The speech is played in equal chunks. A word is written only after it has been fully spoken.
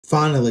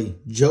Finally,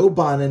 Joe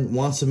Biden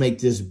wants to make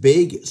this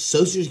big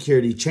Social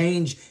Security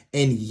change,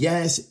 and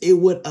yes, it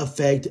would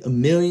affect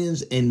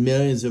millions and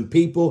millions of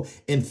people.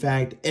 In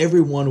fact,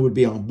 everyone would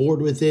be on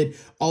board with it.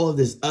 All of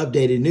this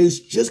updated news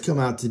just come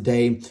out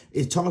today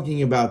is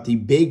talking about the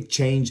big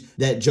change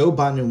that Joe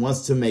Biden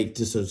wants to make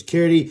to Social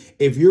Security.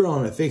 If you're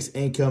on a fixed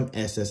income,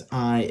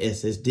 SSI,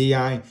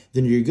 SSDI,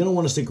 then you're going to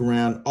want to stick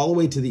around all the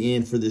way to the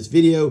end for this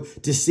video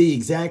to see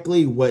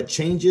exactly what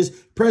changes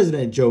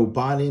President Joe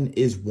Biden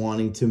is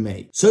wanting to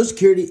make. Social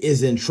Security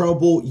is in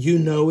trouble. You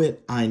know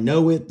it. I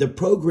know it. The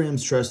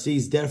program's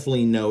trustees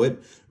definitely know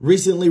it.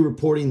 Recently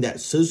reporting that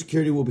Social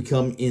Security will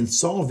become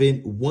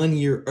insolvent 1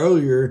 year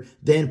earlier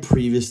than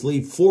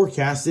previously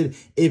forecasted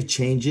if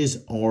changes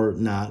are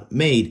not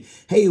made.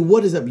 Hey,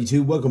 what is up,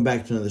 YouTube? Welcome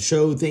back to another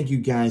show. Thank you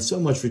guys so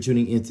much for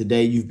tuning in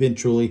today. You've been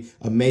truly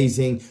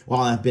amazing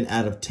while I've been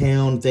out of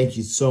town. Thank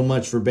you so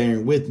much for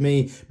bearing with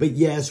me. But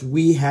yes,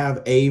 we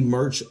have a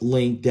merch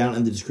link down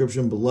in the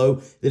description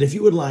below that if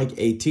you would like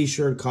a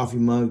t-shirt, coffee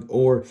mug,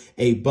 or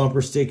a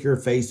bumper sticker,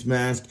 face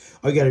mask,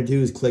 all you got to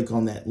do is click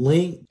on that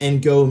link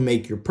and go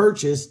make your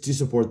purchase to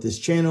support this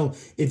channel.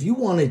 If you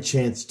want a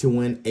chance to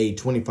win a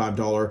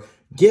 $25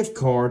 gift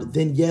card,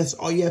 then yes,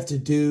 all you have to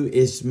do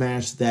is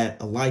smash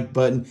that like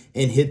button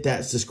and hit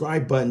that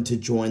subscribe button to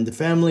join the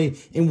family,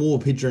 and we'll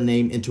put your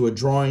name into a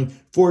drawing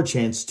for a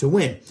chance to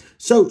win.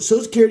 So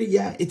Social Security,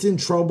 yeah, it's in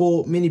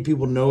trouble. Many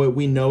people know it.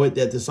 We know it,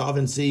 that the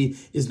solvency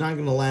is not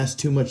going to last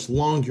too much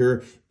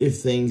longer if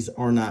things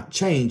are not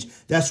changed.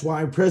 That's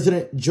why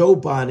President Joe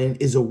Biden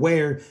is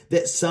aware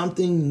that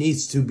something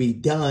needs to be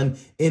done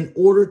in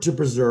order to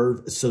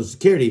preserve Social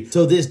Security.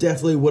 So this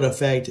definitely would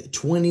affect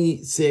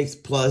 26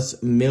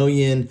 plus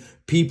million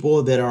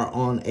people that are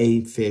on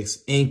a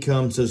fixed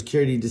income, Social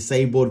Security,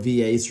 disabled,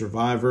 VA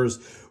survivors.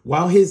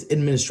 While his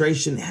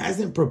administration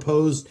hasn't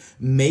proposed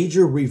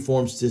major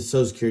reforms to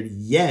Social Security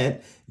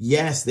yet,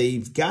 yes,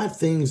 they've got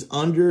things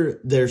under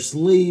their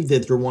sleeve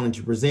that they're wanting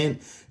to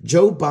present.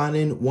 Joe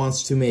Biden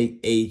wants to make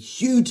a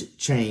huge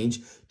change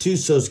to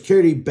Social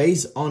Security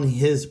based on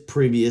his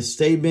previous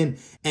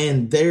statement,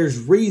 and there's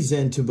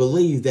reason to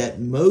believe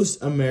that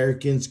most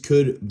Americans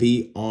could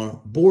be on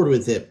board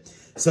with it.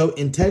 So,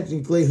 and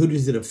technically, who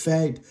does it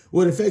affect?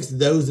 Well, it affects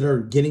those that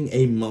are getting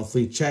a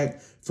monthly check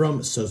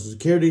from Social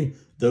Security,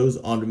 those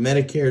on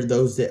Medicare,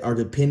 those that are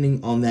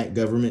depending on that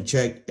government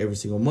check every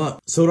single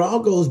month. So it all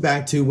goes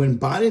back to when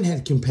Biden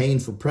had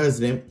campaigned for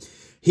president,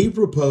 he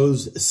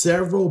proposed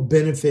several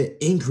benefit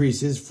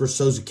increases for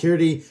Social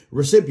Security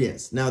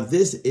recipients. Now,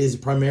 this is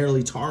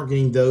primarily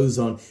targeting those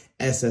on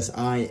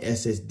SSI,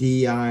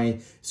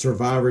 SSDI,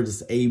 survivor,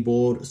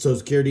 disabled, Social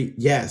Security.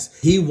 Yes,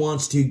 he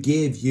wants to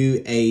give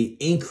you a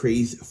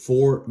increase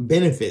for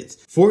benefits.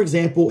 For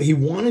example, he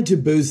wanted to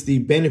boost the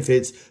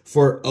benefits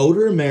for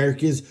older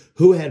Americans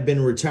who had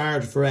been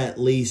retired for at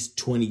least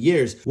 20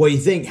 years. Well, you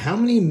think, how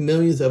many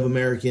millions of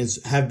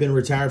Americans have been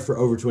retired for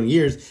over 20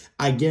 years?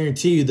 I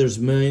guarantee you there's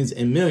millions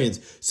and millions.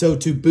 So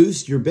to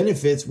boost your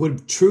benefits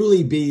would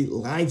truly be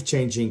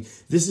life-changing.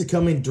 This is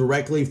coming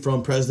directly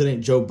from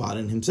President Joe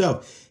Biden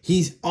himself.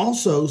 He's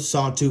also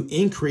sought to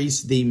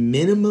increase the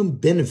minimum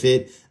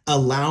benefit,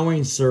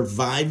 allowing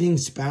surviving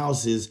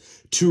spouses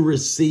to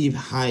receive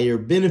higher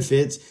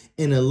benefits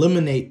and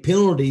eliminate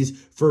penalties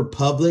for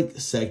public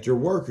sector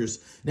workers.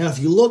 Now, if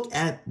you look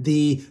at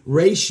the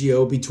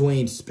ratio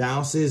between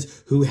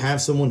spouses who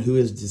have someone who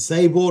is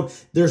disabled,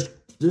 there's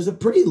a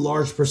pretty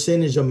large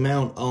percentage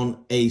amount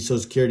on a Social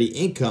Security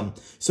income.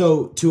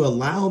 So to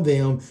allow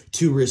them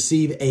to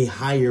receive a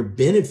higher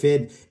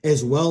benefit,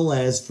 as well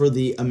as for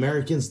the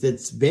Americans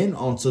that's been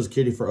on Social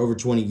Security for over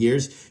 20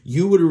 years,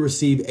 you would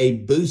receive a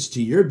boost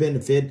to your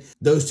benefit.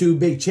 Those two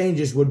big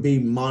changes would be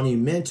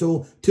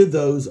monumental to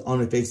those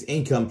on a fixed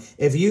income.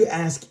 If you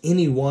ask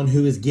anyone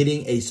who is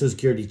getting a Social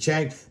Security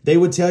check, they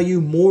would tell you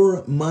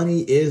more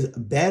money is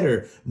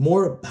better.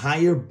 More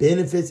higher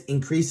benefits,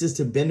 increases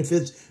to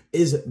benefits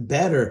is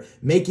better.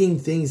 Making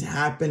things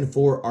happen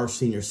for our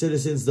senior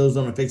citizens, those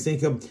on a fixed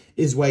income,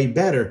 is way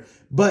better.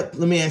 But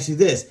let me ask you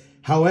this.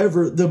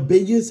 However, the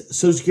biggest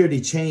Social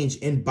Security change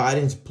in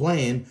Biden's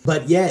plan,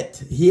 but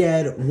yet he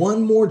had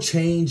one more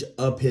change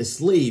up his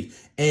sleeve,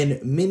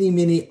 and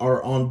many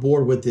are on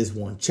board with this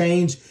one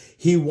change.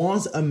 He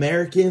wants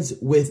Americans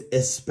with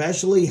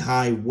especially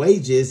high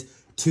wages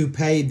to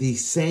pay the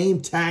same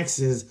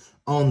taxes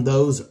on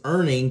those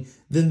earning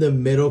than the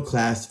middle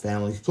class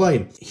families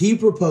paid. He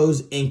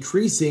proposed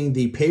increasing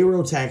the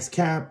payroll tax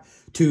cap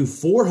to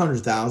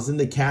 $400,000.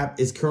 The cap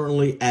is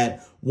currently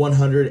at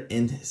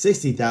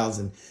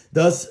 $160,000.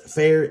 Thus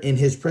fair in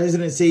his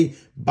presidency,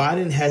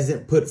 Biden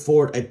hasn't put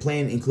forward a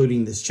plan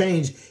including this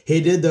change.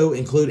 He did, though,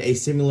 include a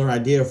similar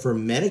idea for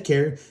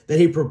Medicare that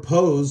he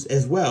proposed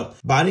as well.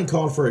 Biden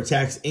called for a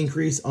tax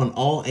increase on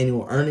all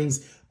annual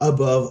earnings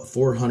above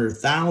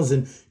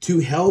 $400,000 to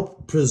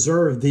help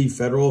preserve the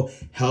federal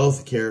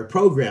health care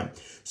program.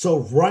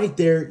 So right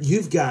there,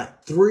 you've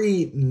got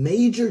 3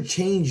 major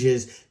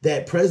changes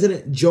that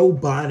President Joe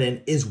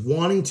Biden is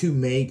wanting to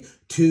make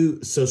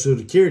to Social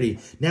Security.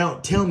 Now,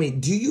 tell me,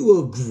 do you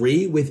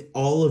agree with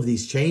all of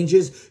these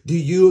changes? Do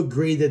you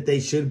agree that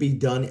they should be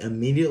done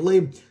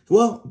immediately?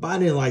 Well,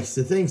 Biden likes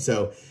to think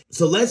so.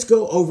 So let's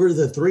go over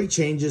the 3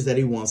 changes that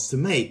he wants to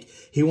make.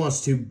 He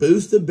wants to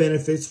boost the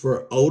benefits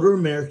for older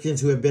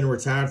Americans who have been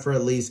retired for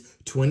at least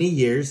 20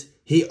 years.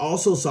 He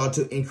also sought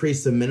to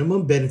increase the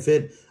minimum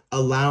benefit,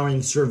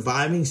 allowing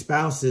surviving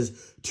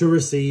spouses to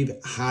receive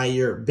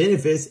higher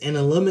benefits and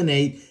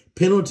eliminate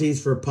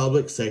penalties for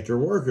public sector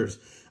workers.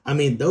 I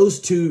mean,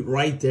 those 2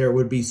 right there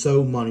would be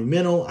so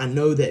monumental. I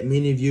know that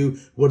many of you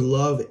would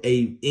love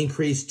an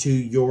increase to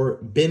your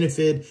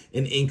benefit,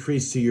 an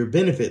increase to your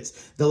benefits.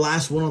 The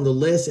last one on the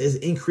list is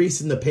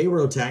increasing the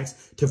payroll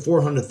tax to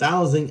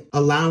 $400,000,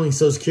 allowing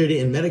Social Security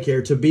and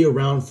Medicare to be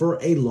around for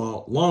a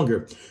lot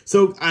longer.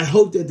 So I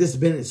hope that this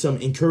has been some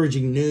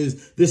encouraging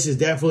news. This is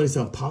definitely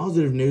some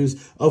positive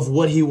news of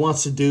what he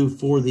wants to do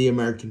for the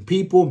American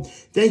people.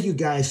 Thank you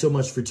guys so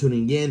much for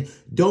tuning in.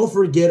 Don't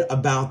forget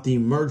about the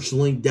merch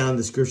link down in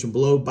the description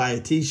below. Buy a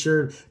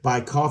t-shirt, buy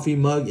a coffee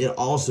mug. It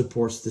all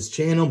supports this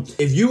channel.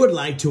 If you would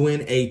like to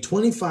win a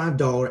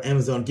 $25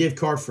 Amazon gift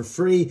card for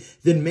free,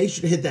 then make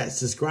sure to hit that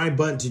subscribe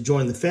button to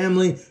join the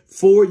family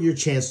for your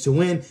chance to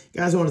win.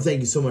 Guys, I want to thank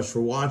you so much for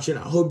watching.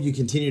 I hope you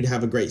continue to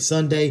have a great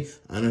Sunday.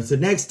 And until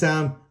next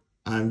time,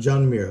 I'm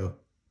John Miro.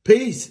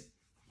 Peace.